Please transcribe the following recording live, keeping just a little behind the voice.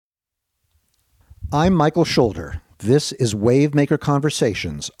I'm Michael Schulder. This is Wavemaker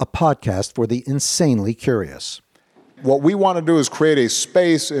Conversations, a podcast for the insanely curious. What we want to do is create a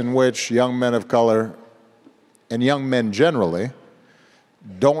space in which young men of color and young men generally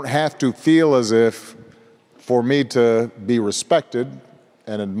don't have to feel as if for me to be respected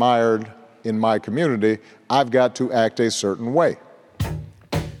and admired in my community, I've got to act a certain way.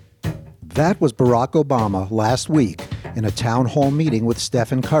 That was Barack Obama last week in a town hall meeting with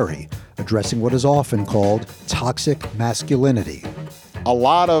Stephen Curry, addressing what is often called toxic masculinity. A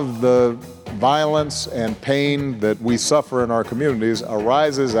lot of the violence and pain that we suffer in our communities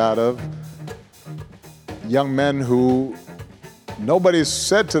arises out of young men who nobody's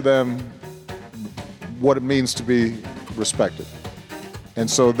said to them what it means to be respected. And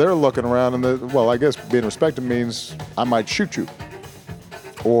so they're looking around and I guess being respected means I might shoot you,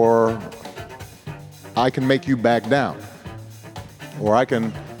 or I can make you back down, or I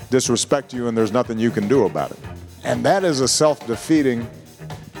can disrespect you and there's nothing you can do about it. And that is a self-defeating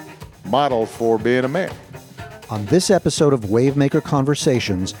model for being a man. On this episode of Wavemaker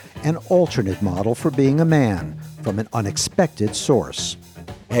Conversations, an alternate model for being a man from an unexpected source.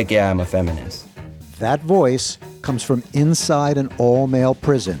 Heck yeah, I'm a feminist. That voice comes from inside an all-male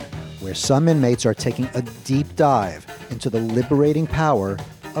prison, where some inmates are taking a deep dive into the liberating power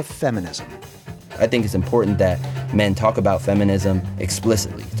of feminism. I think it's important that men talk about feminism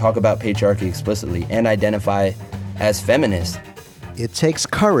explicitly, talk about patriarchy explicitly, and identify as feminists. It takes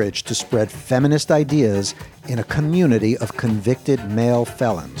courage to spread feminist ideas in a community of convicted male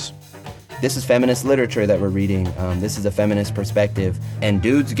felons. This is feminist literature that we're reading. This is a feminist perspective. And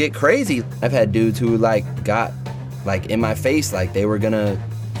dudes get crazy. I've had dudes who got in my face like they were gonna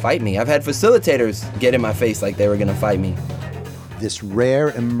fight me. I've had facilitators get in my face like they were gonna fight me. This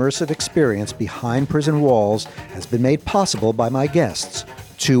rare, immersive experience behind prison walls has been made possible by my guests,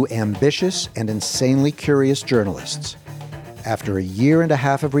 two ambitious and insanely curious journalists. After a year and a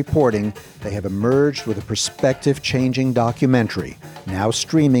half of reporting, they have emerged with a perspective-changing documentary, now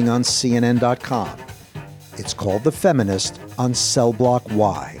streaming on CNN.com. It's called The Feminist on Cell Block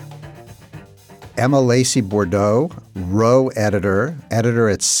Y. Emma Lacey Bordeaux, Row editor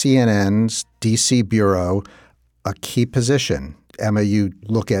at CNN's D.C. Bureau, a key position. Emma, you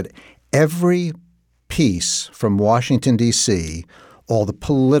look at every piece from Washington, D.C., all the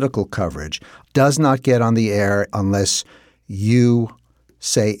political coverage does not get on the air unless you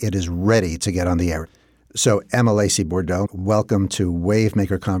say it is ready to get on the air. So, Emma Lacey Bordeaux, welcome to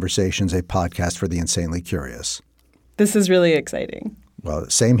Wavemaker Conversations, a podcast for the insanely curious. This is really exciting. Well,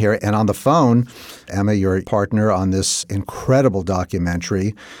 same here. And on the phone, Emma, your partner on this incredible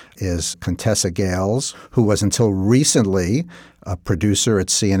documentary is Contessa Gales, who was until recently a producer at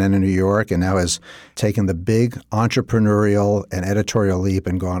CNN in New York and now has taken the big entrepreneurial and editorial leap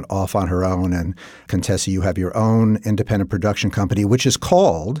and gone off on her own. And Contessa, you have your own independent production company, which is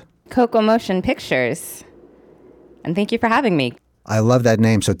called Coco Motion Pictures. And thank you for having me. I love that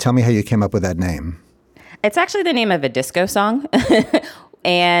name. So tell me how you came up with that name. It's actually the name of a disco song,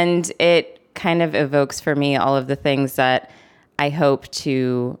 and it kind of evokes for me all of the things that I hope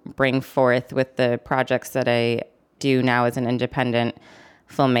to bring forth with the projects that I do now as an independent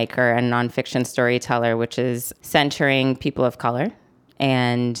filmmaker and nonfiction storyteller, which is centering people of color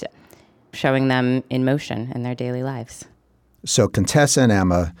and showing them in motion in their daily lives. So Contessa and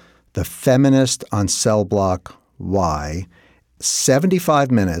Emma, The Feminist on Cell Block Y, 75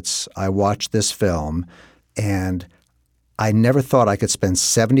 minutes I watched this film, and I never thought I could spend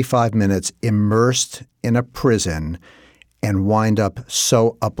 75 minutes immersed in a prison and wind up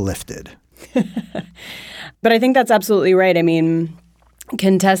so uplifted. But I think that's absolutely right. I mean,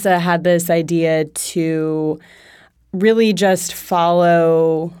 Contessa had this idea to really just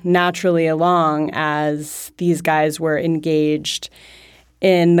follow naturally along as these guys were engaged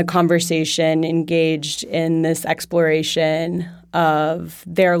in the conversation, engaged in this exploration of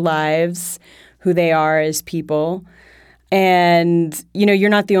their lives, who they are as people. And,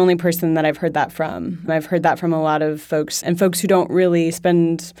 you're not the only person that I've heard that from. I've heard that from a lot of folks, and folks who don't really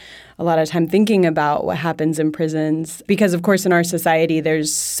spend a lot of time thinking about what happens in prisons. Because, of course, in our society,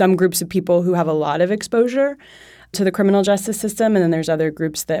 there's some groups of people who have a lot of exposure to the criminal justice system, and then there's other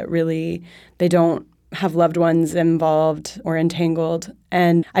groups that really, they don't have loved ones involved or entangled.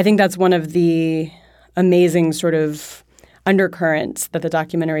 And I think that's one of the amazing sort of undercurrents that the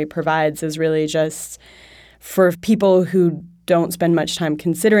documentary provides, is really just for people who don't spend much time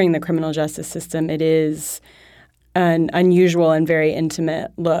considering the criminal justice system, it is an unusual and very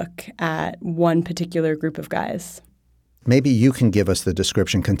intimate look at one particular group of guys. Maybe you can give us the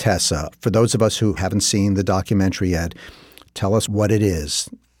description, Contessa. For those of us who haven't seen the documentary yet, tell us what it is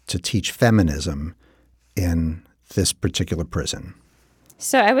to teach feminism in this particular prison?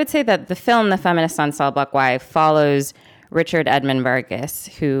 So I would say that the film, The Feminist on Cell Block Y, follows Richard Edmund Vargas,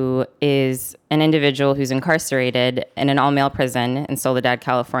 who is an individual who's incarcerated in an all-male prison in Soledad,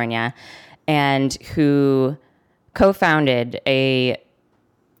 California, and who co-founded a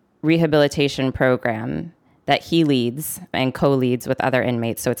rehabilitation program that he leads and co-leads with other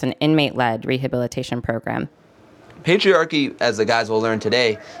inmates. So it's an inmate-led rehabilitation program. Patriarchy, as the guys will learn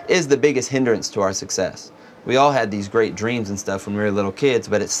today, is the biggest hindrance to our success. We all had these great dreams and stuff when we were little kids,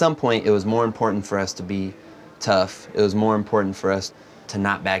 but at some point it was more important for us to be tough. It was more important for us to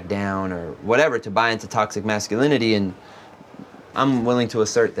not back down or whatever, to buy into toxic masculinity. And I'm willing to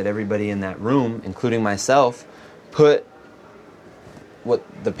assert that everybody in that room, including myself, put what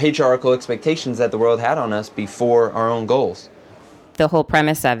the patriarchal expectations that the world had on us before our own goals. The whole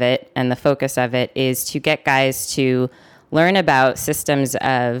premise of it and the focus of it is to get guys to learn about systems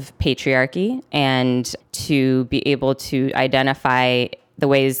of patriarchy and to be able to identify the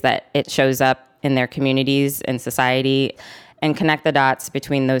ways that it shows up in their communities and society and connect the dots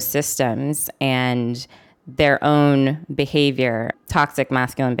between those systems and their own behavior. Toxic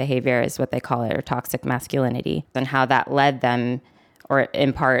masculine behavior is what they call it, or toxic masculinity, and how that led them, or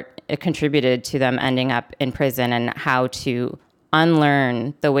in part, it contributed to them ending up in prison, and how to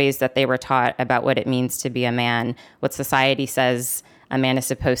unlearn the ways that they were taught about what it means to be a man, what society says a man is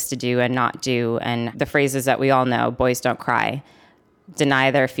supposed to do and not do, and the phrases that we all know: boys don't cry, deny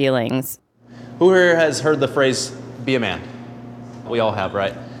their feelings. Who here has heard the phrase, be a man? We all have,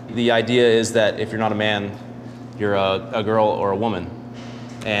 right? The idea is that if you're not a man, you're a girl or a woman.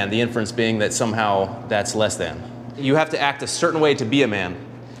 And the inference being that somehow that's less than. You have to act a certain way to be a man.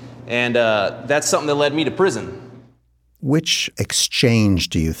 And that's something that led me to prison. Which exchange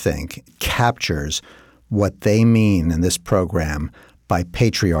do you think captures what they mean in this program by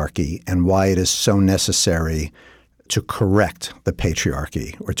patriarchy and why it is so necessary to correct the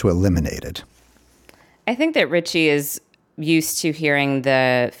patriarchy or to eliminate it? I think that Richie is used to hearing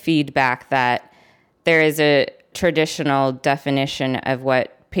the feedback that there is a traditional definition of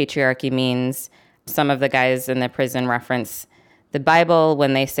what patriarchy means. Some of the guys in the prison reference the Bible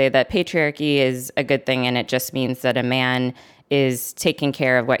when they say that patriarchy is a good thing and it just means that a man is taking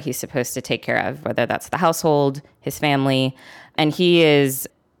care of what he's supposed to take care of, whether that's the household, his family. And he is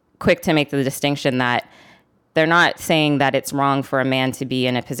quick to make the distinction that they're not saying that it's wrong for a man to be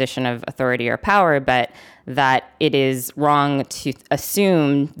in a position of authority or power, but that it is wrong to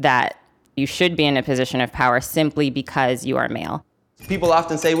assume that you should be in a position of power simply because you are male. People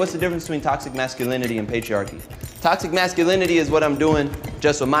often say, what's the difference between toxic masculinity and patriarchy? Toxic masculinity is what I'm doing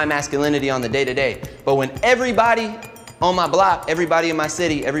just with my masculinity on the day-to-day. But when everybody on my block, everybody in my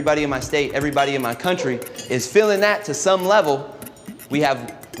city, everybody in my state, everybody in my country is feeling that to some level, we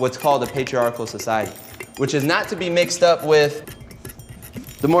have what's called a patriarchal society, which is not to be mixed up with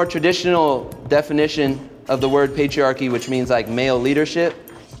the more traditional definition of the word patriarchy, which means like male leadership.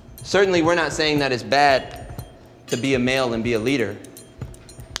 Certainly we're not saying that it's bad to be a male and be a leader.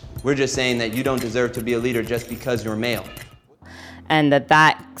 We're just saying that you don't deserve to be a leader just because you're male. And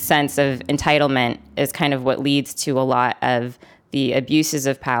that sense of entitlement is kind of what leads to a lot of the abuses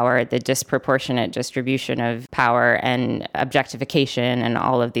of power, the disproportionate distribution of power and objectification and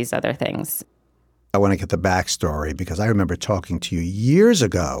all of these other things. I want to get the backstory because I remember talking to you years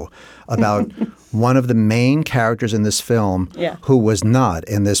ago about one of the main characters in this film who was not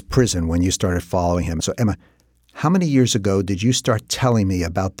in this prison when you started following him. So, Emma, how many years ago did you start telling me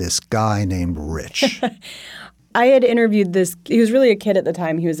about this guy named Rich? I had interviewed this. He was really a kid at the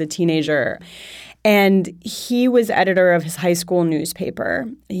time. He was a teenager. And he was editor of his high school newspaper.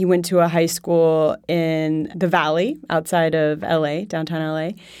 He went to a high school in the Valley outside of L.A., downtown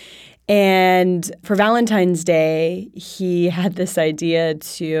L.A., and for Valentine's Day, he had this idea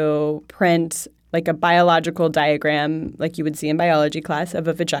to print like a biological diagram like you would see in biology class of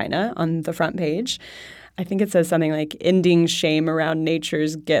a vagina on the front page. I think it says something like ending shame around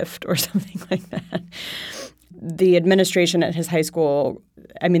nature's gift or something like that. The administration at his high school,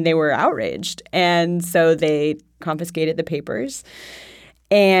 I mean, they were outraged. And so they confiscated the papers.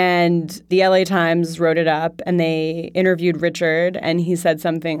 And the LA Times wrote it up and they interviewed Richard and he said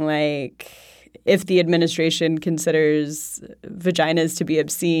something like, if the administration considers vaginas to be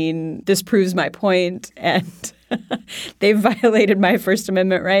obscene, this proves my point and they've violated my First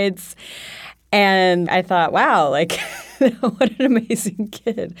Amendment rights. And I thought, wow, like, what an amazing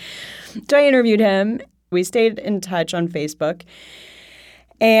kid. So I interviewed him. We stayed in touch on Facebook.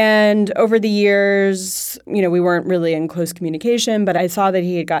 And over the years, you know, we weren't really in close communication, but I saw that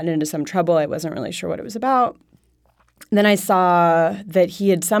he had gotten into some trouble. I wasn't really sure what it was about. Then I saw that he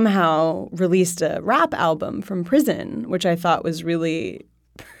had somehow released a rap album from prison, which I thought was really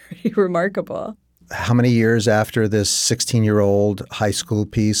pretty remarkable. How many years after this 16-year-old high school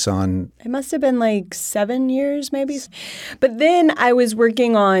piece on? It must have been like 7 years maybe. But then I was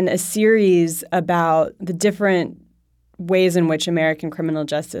working on a series about the different ways in which American criminal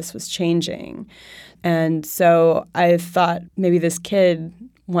justice was changing. And so I thought maybe this kid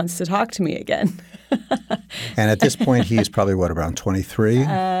wants to talk to me again. And at this point, he's probably, around 23?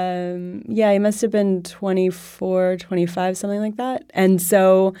 Yeah, he must have been 24, 25, something like that. And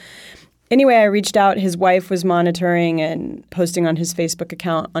so anyway, I reached out. His wife was monitoring and posting on his Facebook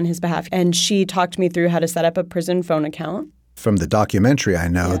account on his behalf. And she talked me through how to set up a prison phone account. From the documentary, I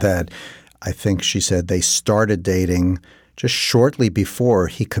know that I think she said they started dating just shortly before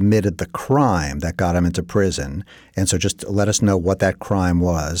he committed the crime that got him into prison. And so just let us know what that crime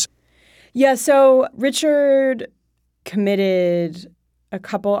was. Yeah, so Richard committed a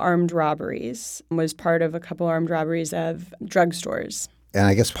couple armed robberies, was part of a couple armed robberies of drugstores. And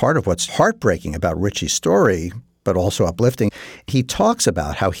I guess part of what's heartbreaking about Richie's story, but also uplifting, he talks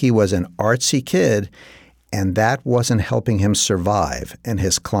about how he was an artsy kid and that wasn't helping him survive in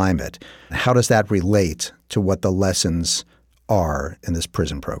his climate. How does that relate to what the lessons are in this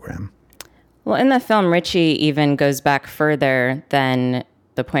prison program? Well, in the film, Richie even goes back further than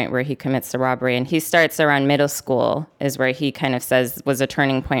the point where he commits the robbery. And he starts around middle school is where he kind of says was a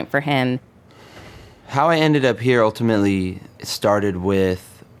turning point for him. How I ended up here ultimately started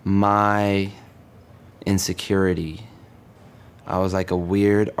with my insecurity. I was like a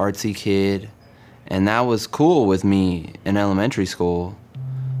weird, artsy kid, and that was cool with me in elementary school.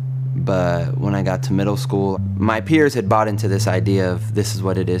 But when I got to middle school, my peers had bought into this idea of this is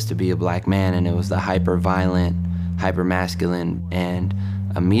what it is to be a black man, and it was the hyper-violent, hyper-masculine, and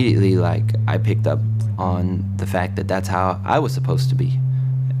immediately, I picked up on the fact that that's how I was supposed to be,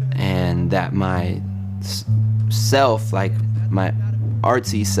 and that my self, my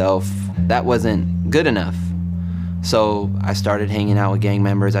artsy self, that wasn't good enough. So I started hanging out with gang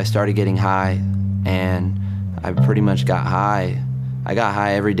members. I started getting high, and I pretty much got high. I got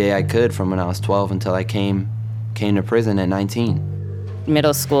high every day I could from when I was 12 until I came to prison at 19.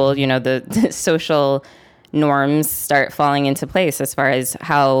 Middle school, the social norms start falling into place as far as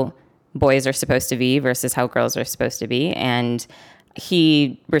how boys are supposed to be versus how girls are supposed to be. And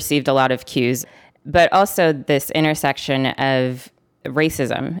he received a lot of cues, but also this intersection of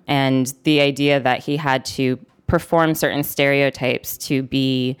racism and the idea that he had to perform certain stereotypes to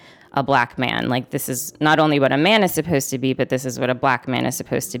be a black man. Like, this is not only what a man is supposed to be, but this is what a black man is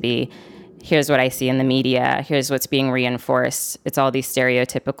supposed to be. Here's what I see in the media. Here's what's being reinforced. It's all these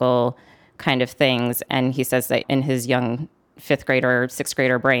stereotypical kind of things. And he says that in his young 5th grader, 6th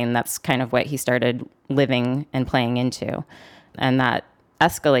grader brain, that's kind of what he started living and playing into. And that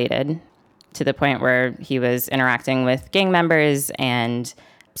escalated to the point where he was interacting with gang members and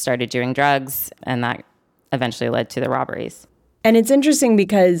started doing drugs. And that eventually led to the robberies. And it's interesting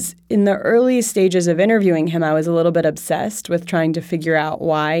because in the early stages of interviewing him, I was a little bit obsessed with trying to figure out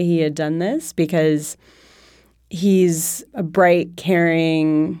why he had done this, because he's a bright,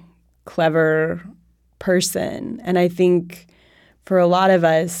 caring, clever person. And I think for a lot of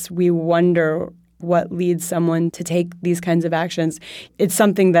us, we wonder what leads someone to take these kinds of actions. It's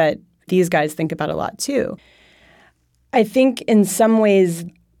something that these guys think about a lot too. I think in some ways,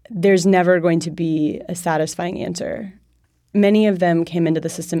 there's never going to be a satisfying answer. Many of them came into the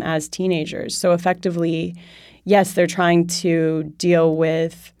system as teenagers. So effectively, yes, they're trying to deal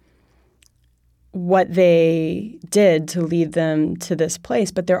with what they did to lead them to this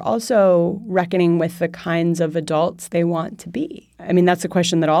place, but they're also reckoning with the kinds of adults they want to be. I mean, that's a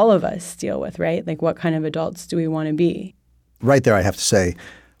question that all of us deal with, right? Like, what kind of adults do we want to be? Right there, I have to say,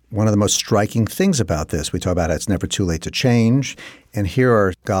 one of the most striking things about this, we talk about it's never too late to change. And here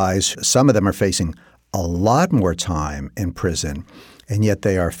are guys, some of them are facing a lot more time in prison, and yet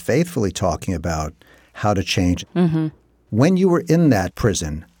they are faithfully talking about how to change. Mm-hmm. When you were in that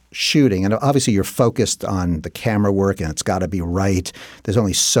prison shooting, and obviously you're focused on the camera work and it's got to be right. There's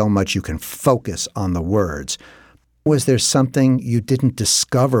only so much you can focus on the words. Was there something you didn't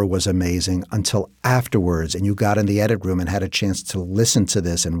discover was amazing until afterwards and you got in the edit room and had a chance to listen to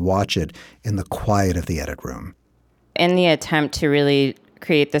this and watch it in the quiet of the edit room? In the attempt to really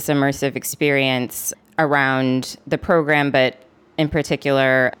create this immersive experience around the program, but in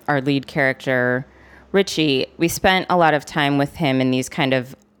particular, our lead character, Richie, we spent a lot of time with him in these kind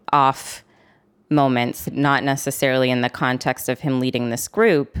of off moments, not necessarily in the context of him leading this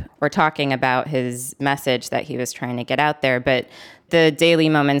group or talking about his message that he was trying to get out there, but the daily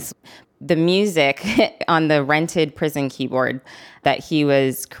moments. the music on the rented prison keyboard that he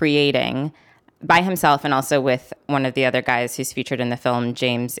was creating by himself and also with one of the other guys who's featured in the film,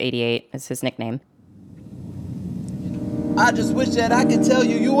 James 88 is his nickname. I just wish that I could tell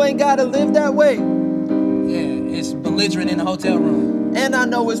you, you ain't gotta live that way. Yeah, it's belligerent in the hotel room. And I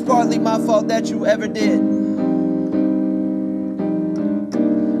know it's partly my fault that you ever did.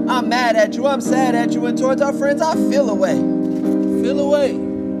 I'm mad at you, I'm sad at you, and towards our friends I feel away. Feel away.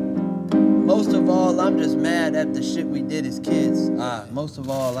 Most of all, I'm just mad at the shit we did as kids. Most of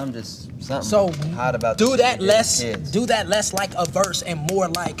all, I'm just something hot about do the that shit we less. did as kids. Do that less like a verse and more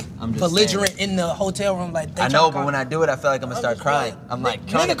like I'm just belligerent in the hotel room. Like I know, but when I do it, I feel like I'm gonna start crying. I'm like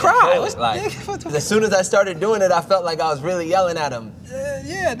trying to cry. control it. Like, as soon as I started doing it, I felt like I was really yelling at him.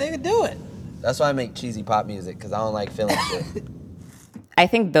 Yeah, they could do it. That's why I make cheesy pop music, because I don't like feeling shit. I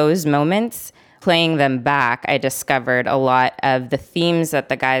think those moments, playing them back, I discovered a lot of the themes that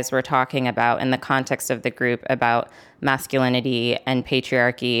the guys were talking about in the context of the group about masculinity and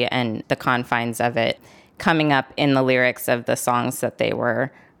patriarchy and the confines of it coming up in the lyrics of the songs that they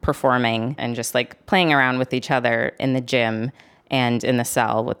were performing and just like playing around with each other in the gym and in the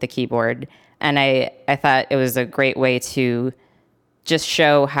cell with the keyboard. And I thought it was a great way to just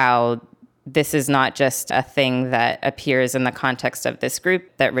show how this is not just a thing that appears in the context of this group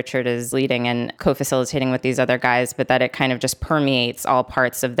that Richard is leading and co-facilitating with these other guys, but that it kind of just permeates all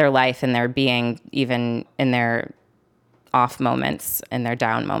parts of their life and their being, even in their off moments and their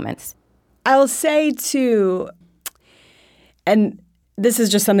down moments. I'll say too, and this is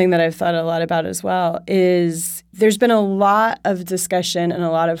just something that I've thought a lot about as well, is there's been a lot of discussion and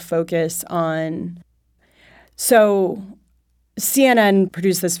a lot of focus on, so CNN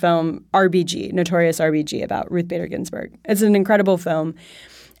produced this film, RBG, Notorious RBG, about Ruth Bader Ginsburg. It's an incredible film,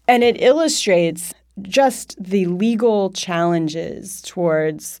 and it illustrates just the legal challenges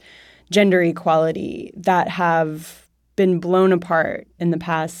towards gender equality that have been blown apart in the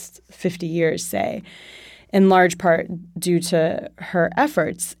past 50 years, say, in large part due to her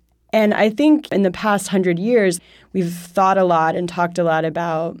efforts. And I think in the past 100 years, we've thought a lot and talked a lot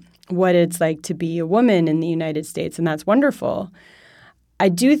about what it's like to be a woman in the United States, and that's wonderful. I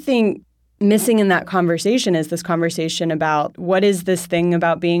do think missing in that conversation is this conversation about what is this thing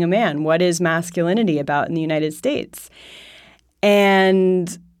about being a man? What is masculinity about in the United States?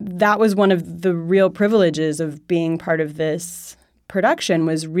 And that was one of the real privileges of being part of this production,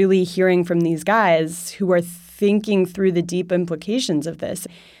 was really hearing from these guys who are thinking through the deep implications of this.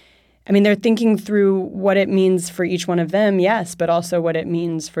 I mean, they're thinking through what it means for each one of them, yes, but also what it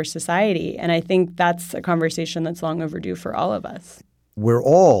means for society. And I think that's a conversation that's long overdue for all of us.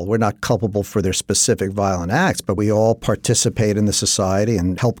 We're not culpable for their specific violent acts, but we all participate in the society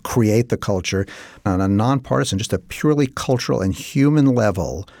and help create the culture on a nonpartisan, just a purely cultural and human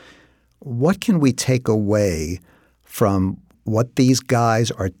level. What can we take away from what these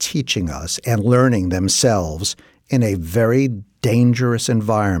guys are teaching us and learning themselves in a very dangerous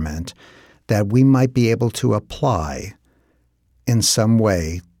environment that we might be able to apply in some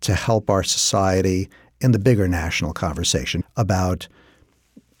way to help our society in the bigger national conversation about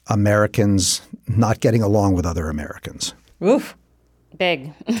Americans not getting along with other Americans? Oof.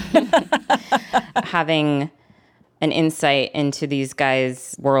 Big. Having an insight into these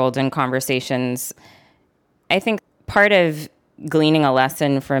guys' world and conversations. I think part of gleaning a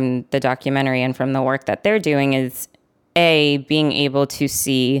lesson from the documentary and from the work that they're doing is being able to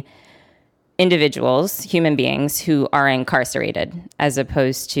see individuals, human beings who are incarcerated as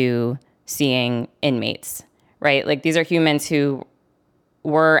opposed to seeing inmates, right? Like these are humans who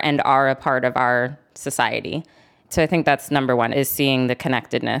were and are a part of our society. So I think that's number one, is seeing the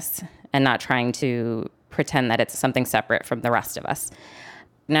connectedness and not trying to pretend that it's something separate from the rest of us.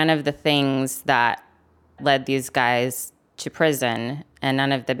 None of the things that led these guys to prison and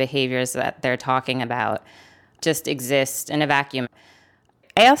none of the behaviors that they're talking about just exist in a vacuum.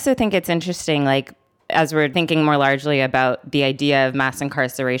 I also think it's interesting, like, as we're thinking more largely about the idea of mass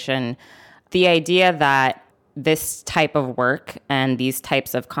incarceration, the idea that this type of work and these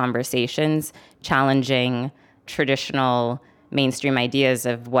types of conversations challenging traditional mainstream ideas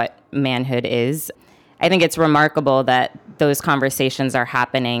of what manhood is, I think it's remarkable that those conversations are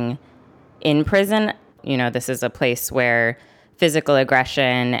happening in prison. You know, this is a place where physical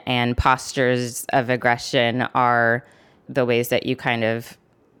aggression and postures of aggression are the ways that you kind of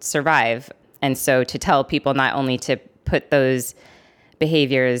survive. And so to tell people not only to put those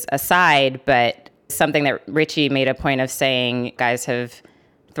behaviors aside, but something that Richie made a point of saying, guys have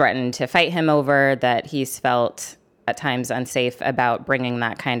threatened to fight him over, that he's felt at times unsafe about bringing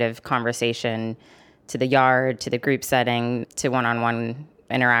that kind of conversation to the yard, to the group setting, to one-on-one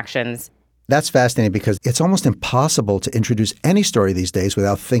interactions. That's fascinating because it's almost impossible to introduce any story these days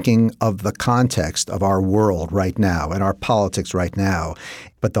without thinking of the context of our world right now and our politics right now.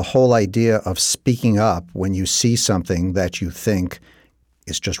 But the whole idea of speaking up when you see something that you think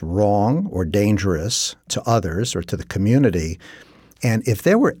is just wrong or dangerous to others or to the community. And if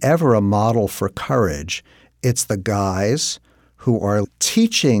there were ever a model for courage, it's the guys who are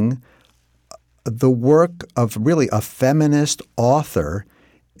teaching the work of really a feminist author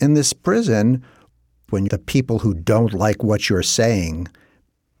in this prison, when the people who don't like what you're saying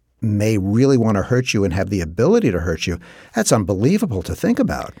may really want to hurt you and have the ability to hurt you. That's unbelievable to think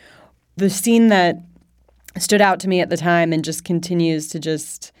about. The scene that stood out to me at the time and just continues to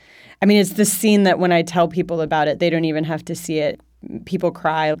it's the scene that when I tell people about it, they don't even have to see it. People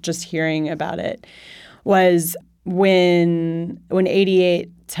cry just hearing about it, was when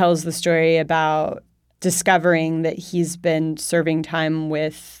 88 tells the story about discovering that he's been serving time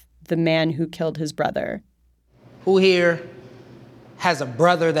with the man who killed his brother. Who here has a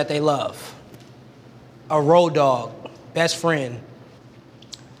brother that they love? A road dog, best friend.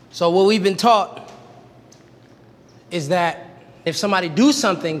 So what we've been taught is that if somebody do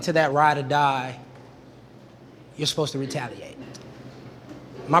something to that ride or die, you're supposed to retaliate.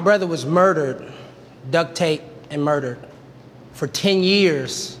 My brother was murdered, duct taped and murdered. For 10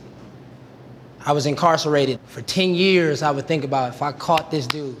 years, I was incarcerated. For 10 years, I would think about if I caught this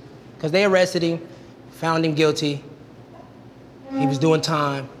dude. Because they arrested him, found him guilty. He was doing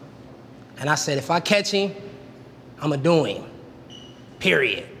time. And I said, if I catch him, I'm going to do him.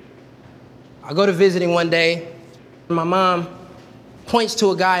 Period. I go to visiting one day. My mom points to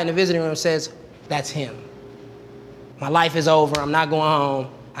a guy in the visiting room and says, that's him. My life is over. I'm not going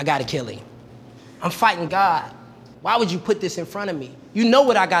home. I got to kill him. I'm fighting God. Why would you put this in front of me? You know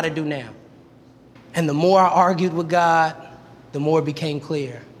what I got to do now. And the more I argued with God, the more it became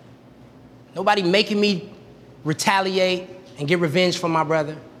clear. Nobody making me retaliate and get revenge for my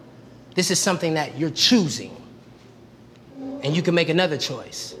brother. This is something that you're choosing. And you can make another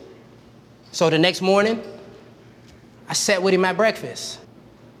choice. So the next morning, I sat with him at breakfast.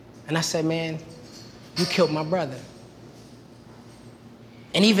 And I said, man, you killed my brother.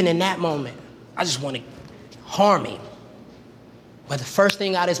 And even in that moment, I just want to harm him. But the first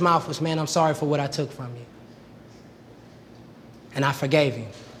thing out of his mouth was, man, I'm sorry for what I took from you. And I forgave him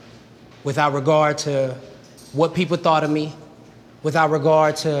without regard to what people thought of me, without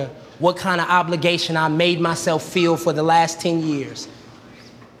regard to what kind of obligation I made myself feel for the last 10 years.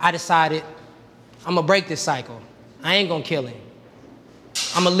 I decided I'm gonna break this cycle. I ain't gonna kill him.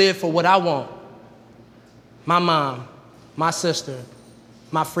 I'm gonna live for what I want. My mom, my sister,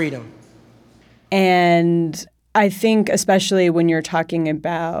 my freedom. And I think especially when you're talking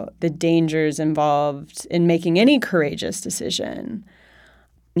about the dangers involved in making any courageous decision,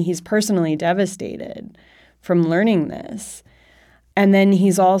 he's personally devastated from learning this. And then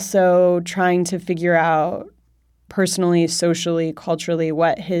he's also trying to figure out personally, socially, culturally,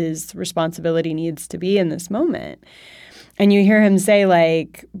 what his responsibility needs to be in this moment. And you hear him say,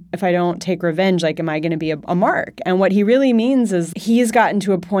 like, if I don't take revenge, like, am I going to be a mark? And what he really means is he's gotten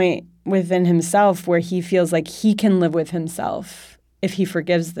to a point within himself where he feels like he can live with himself if he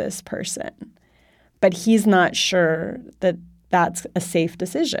forgives this person. But he's not sure that that's a safe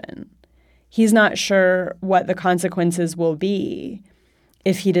decision. He's not sure what the consequences will be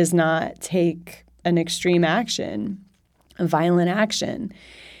if he does not take an extreme action, a violent action.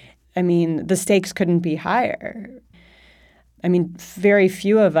 I mean, the stakes couldn't be higher. I mean, very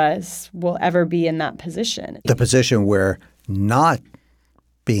few of us will ever be in that position. The position where not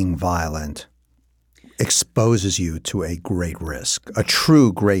being violent exposes you to a great risk, a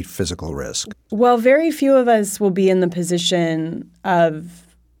true great physical risk. Well, very few of us will be in the position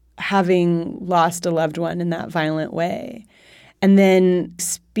of having lost a loved one in that violent way. And then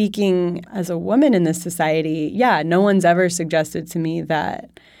speaking as a woman in this society, yeah, no one's ever suggested to me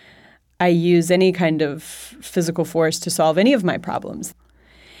that I use any kind of physical force to solve any of my problems.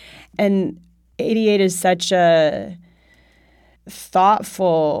 And 88 is such a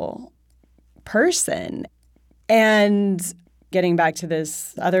thoughtful person. And getting back to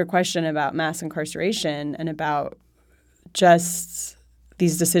this other question about mass incarceration and about just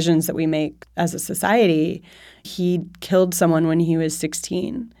these decisions that we make as a society, he killed someone when he was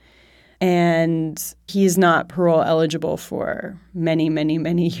 16. And he's not parole eligible for many, many,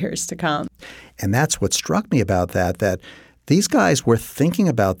 many years to come. And that's what struck me about that these guys were thinking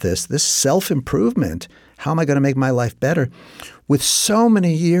about this self-improvement. How am I going to make my life better? With so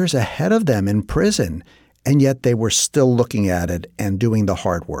many years ahead of them in prison, and yet they were still looking at it and doing the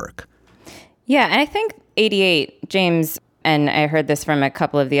hard work. Yeah, and I think 88, James, and I heard this from a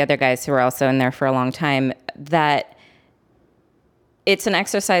couple of the other guys who were also in there for a long time, that it's an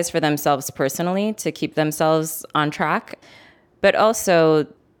exercise for themselves personally to keep themselves on track, but also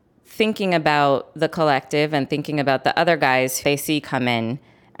thinking about the collective and thinking about the other guys they see come in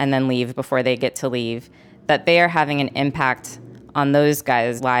and then leave before they get to leave, that they are having an impact on those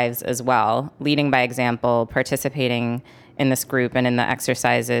guys' lives as well, leading by example, participating in this group and in the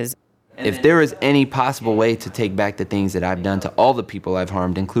exercises. If there is any possible way to take back the things that I've done to all the people I've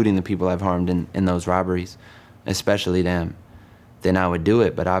harmed, including the people I've harmed in those robberies, especially them, then I would do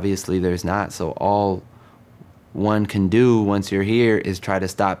it. But obviously there's not. So all one can do once you're here is try to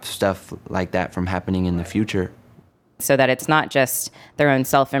stop stuff like that from happening in the future. So that it's not just their own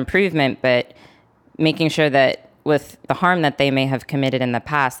self-improvement, but making sure that with the harm that they may have committed in the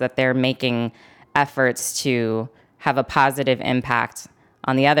past, that they're making efforts to have a positive impact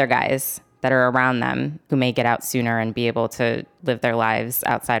on the other guys that are around them who may get out sooner and be able to live their lives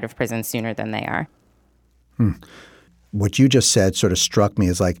outside of prison sooner than they are. What you just said sort of struck me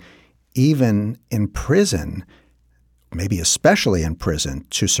as like, even in prison, maybe especially in prison,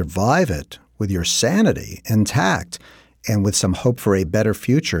 to survive it with your sanity intact and with some hope for a better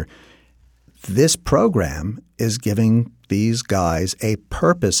future, this program is giving these guys a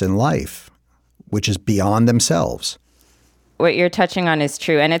purpose in life, which is beyond themselves. What you're touching on is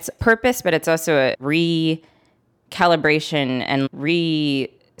true, and it's purpose, but it's also a recalibration and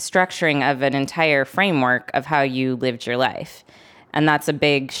restructuring of an entire framework of how you lived your life. And that's a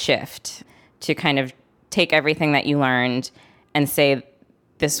big shift, to kind of take everything that you learned and say,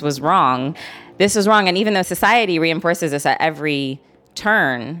 this was wrong. This is wrong. And even though society reinforces this at every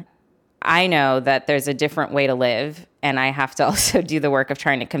turn, I know that there's a different way to live, and I have to also do the work of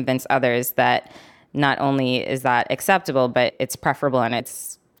trying to convince others that not only is that acceptable, but it's preferable and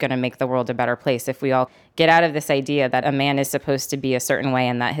it's going to make the world a better place if we all get out of this idea that a man is supposed to be a certain way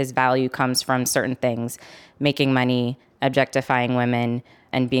and that his value comes from certain things, making money, objectifying women,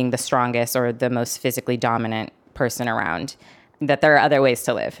 and being the strongest or the most physically dominant person around, that there are other ways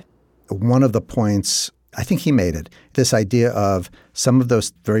to live. One of the points, I think he made it, this idea of some of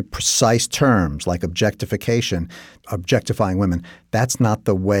those very precise terms like objectification, objectifying women, that's not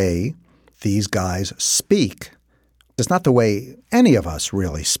the way these guys speak. It's not the way any of us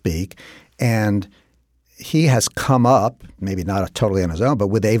really speak. And he has come up, maybe not totally on his own, but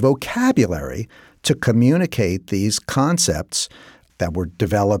with a vocabulary to communicate these concepts that were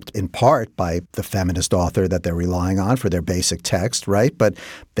developed in part by the feminist author that they're relying on for their basic text, right? But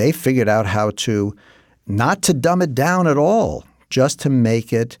they figured out how to not to dumb it down at all, just to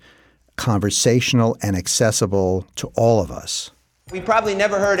make it conversational and accessible to all of us. We probably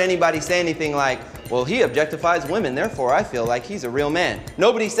never heard anybody say anything like, well, he objectifies women, therefore I feel like he's a real man.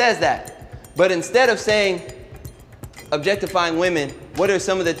 Nobody says that. But instead of saying objectifying women, what are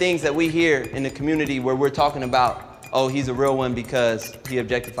some of the things that we hear in the community where we're talking about, oh, he's a real one because he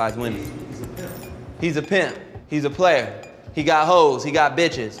objectifies women? He's a pimp. He's a player. He got hoes. He got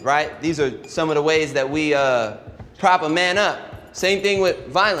bitches, right? These are some of the ways that we prop a man up. Same thing with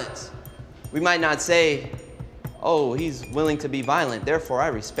violence. We might not say, oh, he's willing to be violent, therefore I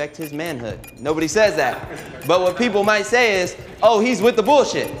respect his manhood. Nobody says that. But what people might say is, oh, he's with the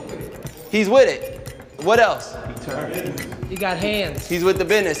bullshit. He's with it. What else? He got hands. He's with the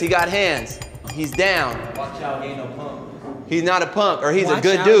business. He got hands. He's down. Watch out, he ain't no punk. He's not a punk, or he's Watch a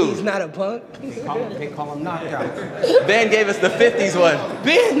good out, dude. He's not a punk. They call him knockout. Ben gave us the 50s one.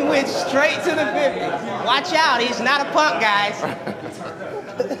 Ben went straight to the 50s. Watch out, he's not a punk, guys.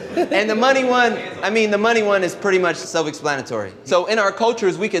 And the money one, the money one is pretty much self-explanatory. So in our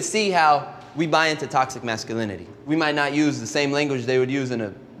cultures, we could see how we buy into toxic masculinity. We might not use the same language they would use in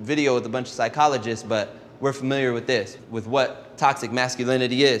a video with a bunch of psychologists, but we're familiar with this, with what toxic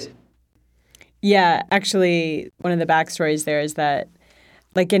masculinity is. Yeah, actually, one of the backstories there is that,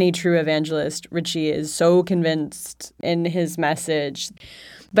 like any true evangelist, Richie is so convinced in his message.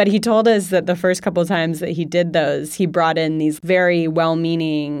 But he told us that the first couple of times that he did those, he brought in these very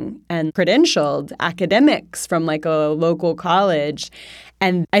well-meaning and credentialed academics from like a local college.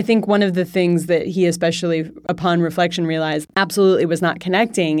 And I think one of the things that he especially upon reflection realized absolutely was not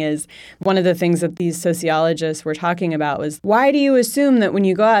connecting is one of the things that these sociologists were talking about was, why do you assume that when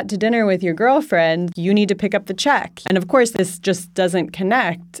you go out to dinner with your girlfriend, you need to pick up the check? And of course, this just doesn't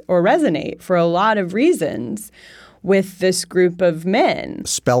connect or resonate for a lot of reasons with this group of men.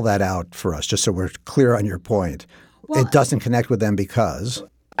 Spell that out for us, just so we're clear on your point. Well, it doesn't connect with them because?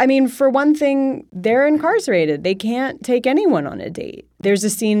 For one thing, they're incarcerated. They can't take anyone on a date. There's a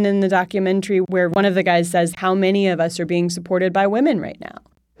scene in the documentary where one of the guys says, how many of us are being supported by women right now?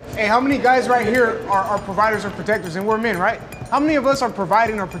 Hey, how many guys right here are providers or protectors? And we're men, right? How many of us are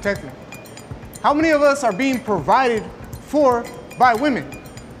providing or protecting? How many of us are being provided for by women?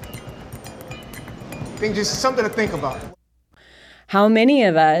 I think just something to think about. How many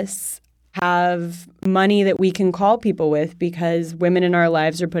of us have money that we can call people with because women in our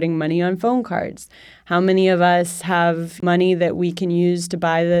lives are putting money on phone cards? How many of us have money that we can use to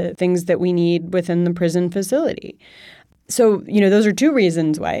buy the things that we need within the prison facility? So, those are two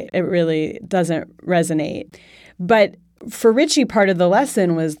reasons why it really doesn't resonate. But for Richie, part of the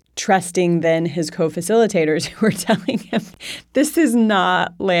lesson was trusting then his co-facilitators who were telling him, this is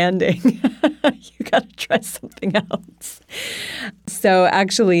not landing. You got to try something else. So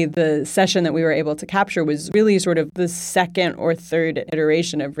actually, the session that we were able to capture was really sort of the second or third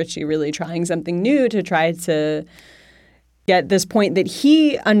iteration of Richie really trying something new to try to get this point that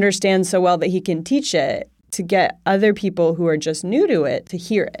he understands so well that he can teach it, to get other people who are just new to it to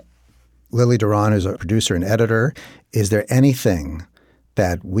hear it. Lily Duran is a producer and editor. Is there anything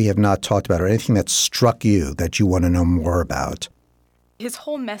that we have not talked about or anything that struck you that you want to know more about? His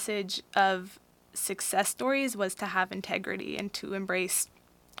whole message of success stories was to have integrity and to embrace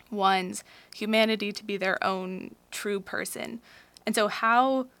one's humanity, to be their own true person. And so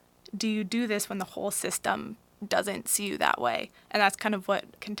how do you do this when the whole system doesn't see you that way? And that's kind of what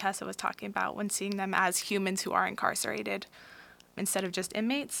Contessa was talking about when seeing them as humans who are incarcerated instead of just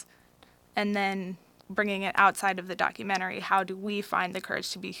inmates. And then bringing it outside of the documentary, how do we find the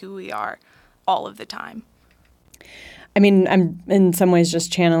courage to be who we are all of the time? I mean, I'm in some ways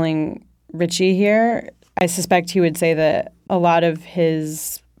just channeling Richie here. I suspect he would say that a lot of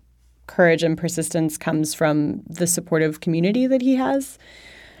his courage and persistence comes from the supportive community that he has.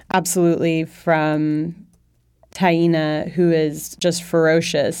 Absolutely from Taina, who is just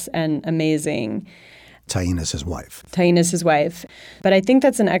ferocious and amazing. Taina's his wife. Taina's his wife. But I think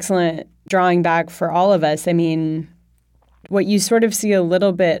that's an excellent drawing back for all of us. I mean, what you sort of see a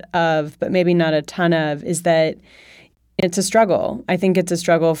little bit of, but maybe not a ton of, is that it's a struggle. I think it's a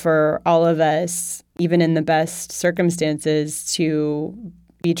struggle for all of us, even in the best circumstances, to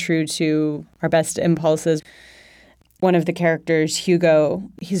be true to our best impulses. One of the characters, Hugo,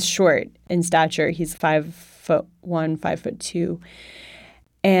 he's short in stature. He's 5'1", 5'2",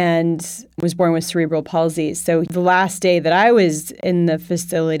 and was born with cerebral palsy. So the last day that I was in the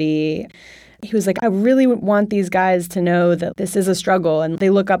facility, he was like, I really want these guys to know that this is a struggle, and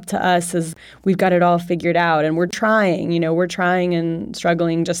they look up to us as we've got it all figured out, and we're trying and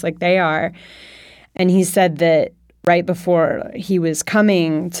struggling just like they are. And he said that right before he was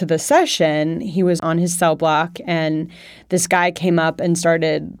coming to the session, he was on his cell block, and this guy came up and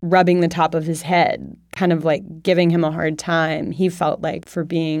started rubbing the top of his head, kind of like giving him a hard time, he felt like, for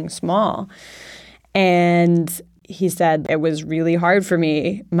being small. And he said, it was really hard for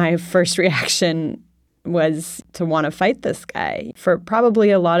me. My first reaction was to want to fight this guy for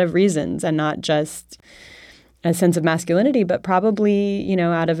probably a lot of reasons, and not just a sense of masculinity, but probably,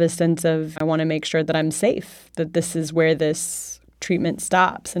 out of a sense of, I want to make sure that I'm safe, that this is where this treatment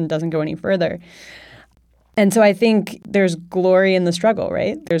stops and doesn't go any further. And so I think there's glory in the struggle,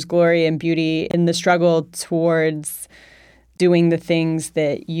 right? There's glory and beauty in the struggle towards doing the things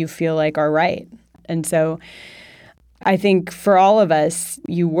that you feel like are right. And so I think for all of us,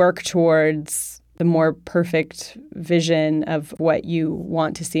 you work towards the more perfect vision of what you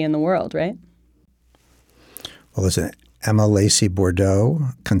want to see in the world, right? Well, listen, Emma Lacey Bordeaux,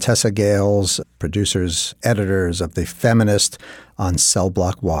 Contessa Gales, producers, editors of The Feminist on Cell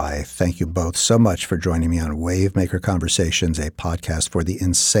Block Y. Thank you both so much for joining me on Wavemaker Conversations, a podcast for the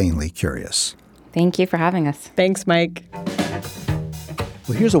insanely curious. Thank you for having us. Thanks, Mike.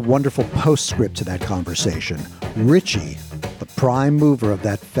 Well, here's a wonderful postscript to that conversation. Richie, the prime mover of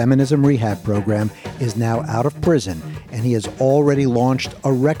that feminism rehab program, is now out of prison, and he has already launched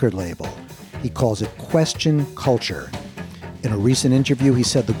a record label. He calls it Question Culture. In a recent interview, he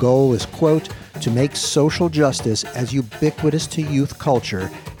said the goal is, quote, to make social justice as ubiquitous to youth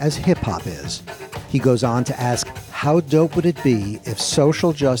culture as hip-hop is. He goes on to ask, how dope would it be if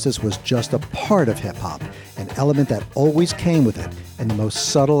social justice was just a part of hip-hop, an element that always came with it in the most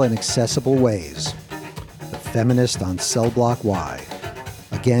subtle and accessible ways? The Feminist on Cell Block Y.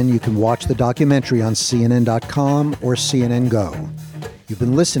 Again, you can watch the documentary on CNN.com or CNN Go. You've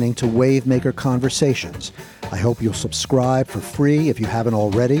been listening to Wavemaker Conversations. I hope you'll subscribe for free if you haven't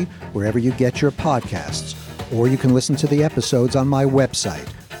already, wherever you get your podcasts. Or you can listen to the episodes on my website,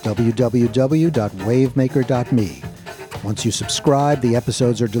 www.wavemaker.me. Once you subscribe, the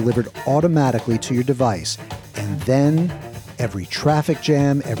episodes are delivered automatically to your device. And then every traffic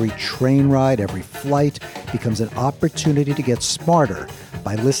jam, every train ride, every flight becomes an opportunity to get smarter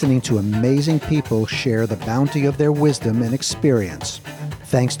by listening to amazing people share the bounty of their wisdom and experience.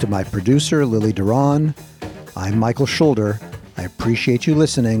 Thanks to my producer, Lily Duran. I'm Michael Schulder. I appreciate you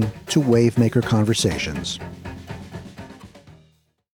listening to Wavemaker Conversations.